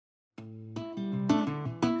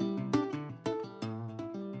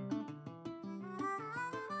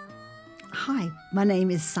Hi, my name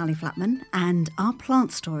is Sally Flatman, and our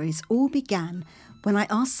plant stories all began when I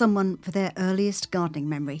asked someone for their earliest gardening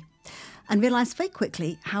memory and realised very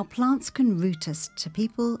quickly how plants can root us to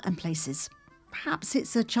people and places. Perhaps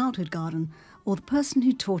it's a childhood garden or the person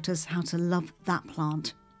who taught us how to love that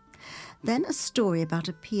plant. Then a story about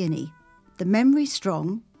a peony. The memory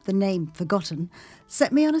strong, the name forgotten,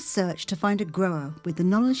 set me on a search to find a grower with the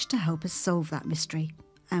knowledge to help us solve that mystery.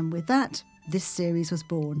 And with that, this series was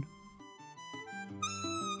born.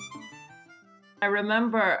 I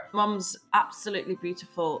remember Mum's absolutely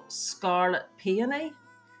beautiful scarlet peony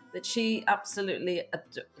that she absolutely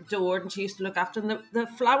adored, and she used to look after. And the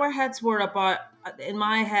flower heads were about, in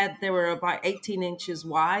my head, they were about 18 inches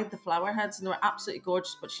wide, the flower heads, and they were absolutely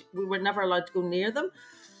gorgeous, but we were never allowed to go near them.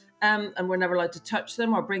 And we're never allowed to touch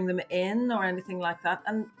them or bring them in or anything like that.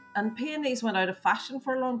 And peonies went out of fashion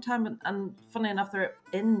for a long time. And funny enough, they're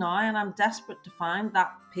in now. And I'm desperate to find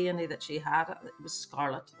that peony that she had. It was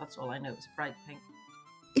scarlet. That's all I know. It was bright pink.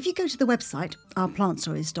 If you go to the website,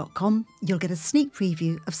 ourplantstories.com, you'll get a sneak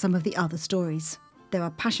preview of some of the other stories. There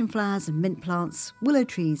are passion flowers and mint plants, willow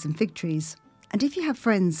trees and fig trees. And if you have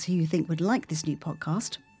friends who you think would like this new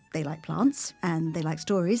podcast, they like plants and they like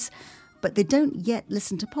stories, but they don't yet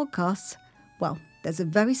listen to podcasts, well, there's a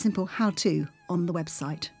very simple how-to on the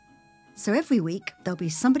website. So every week, there'll be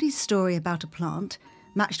somebody's story about a plant,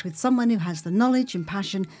 matched with someone who has the knowledge and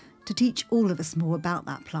passion to teach all of us more about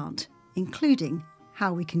that plant, including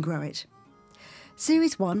how we can grow it.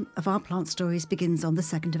 Series 1 of Our Plant Stories begins on the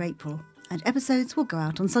 2nd of April, and episodes will go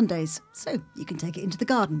out on Sundays, so you can take it into the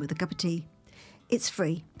garden with a cup of tea. It's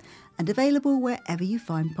free and available wherever you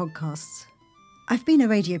find podcasts. I've been a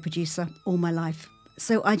radio producer all my life,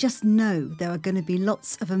 so I just know there are going to be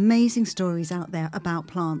lots of amazing stories out there about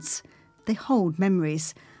plants. They hold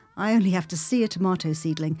memories. I only have to see a tomato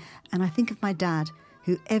seedling, and I think of my dad,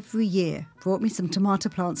 who every year brought me some tomato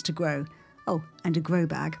plants to grow. Oh, and a grow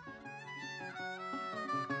bag.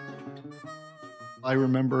 I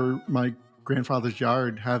remember my grandfather's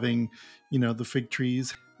yard having, the fig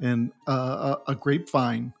trees and a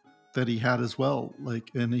grapevine that he had as well.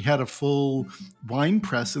 And he had a full wine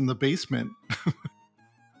press in the basement.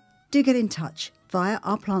 Do get in touch via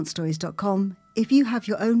ourplantstories.com if you have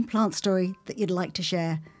your own plant story that you'd like to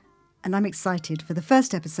share. And I'm excited for the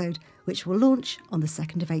first episode, which will launch on the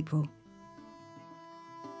 2nd of April.